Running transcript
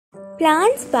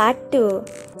Plants Part 2.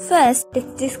 First,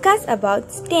 let's discuss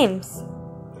about stems.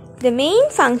 The main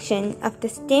function of the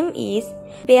stem is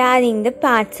bearing the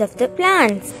parts of the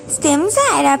plants. Stems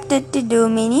are adapted to do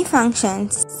many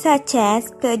functions, such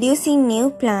as producing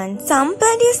new plants. Some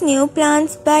produce new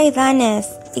plants by runners,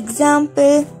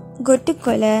 example,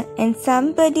 gotukola, and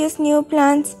some produce new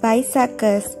plants by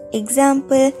suckers,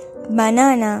 example,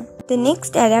 banana. The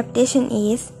next adaptation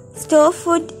is store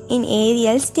food in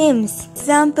aerial stems,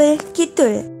 example,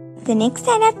 kitul. The next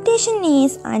adaptation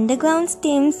is underground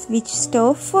stems which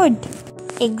store food,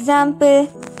 example,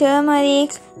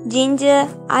 turmeric, ginger,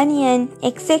 onion,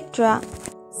 etc.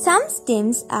 Some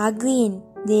stems are green.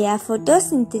 They are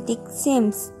photosynthetic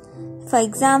stems. For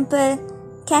example,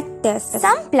 cactus.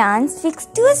 Some plants fix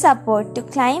to a support to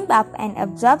climb up and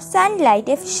absorb sunlight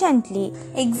efficiently.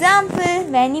 Example,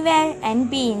 vanilla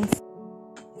and beans.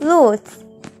 Roots.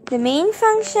 The main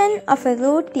function of a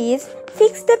root is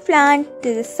fix the plant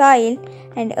to the soil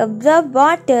and absorb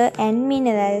water and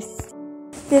minerals.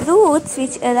 The roots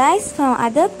which arise from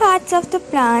other parts of the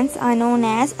plants are known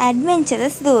as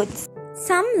adventurous roots.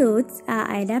 Some roots are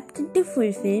adapted to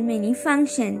fulfill many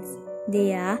functions.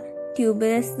 They are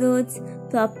tuberous roots,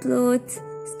 prop roots,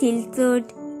 stilt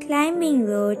root, climbing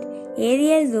root,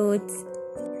 aerial roots,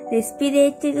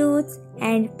 respiratory roots,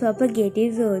 and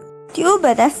propagative roots.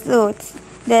 Tuberous roots.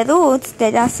 The roots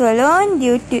that are swollen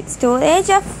due to storage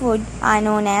of food are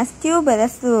known as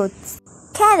tuberous roots.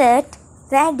 Carrot,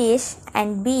 radish,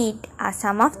 and beet are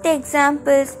some of the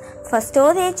examples for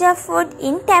storage of food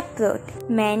in taproot.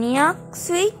 Manioc,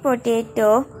 sweet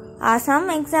potato are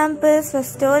some examples for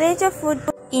storage of food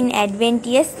in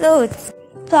adventitious roots.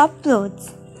 Prop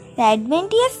roots. The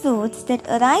adventitious roots that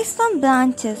arise from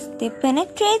branches, they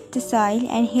penetrate the soil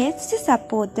and helps to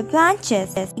support the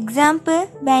branches. Example,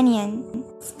 banyan.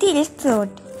 Stilt root.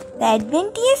 The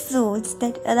adventitious roots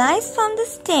that arise from the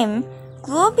stem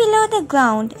grow below the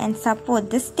ground and support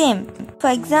the stem.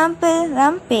 For example,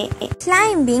 rampe.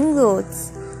 Climbing roots.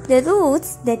 The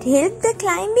roots that help the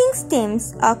climbing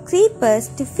stems or creepers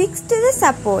to fix to the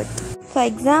support. For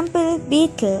example,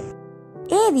 beetle.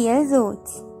 Aerial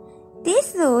roots.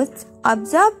 These roots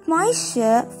absorb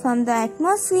moisture from the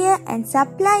atmosphere and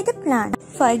supply the plant.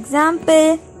 For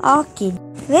example, orchid.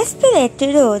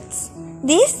 Respiratory roots.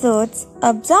 These roots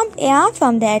absorb air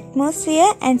from the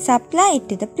atmosphere and supply it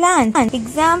to the plant.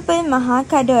 Example,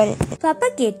 mahakadol.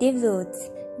 Propagative roots.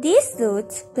 These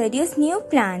roots produce new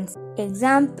plants.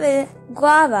 Example,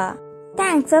 guava.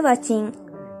 Thanks for watching.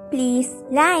 Please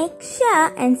like,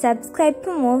 share and subscribe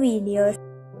for more videos.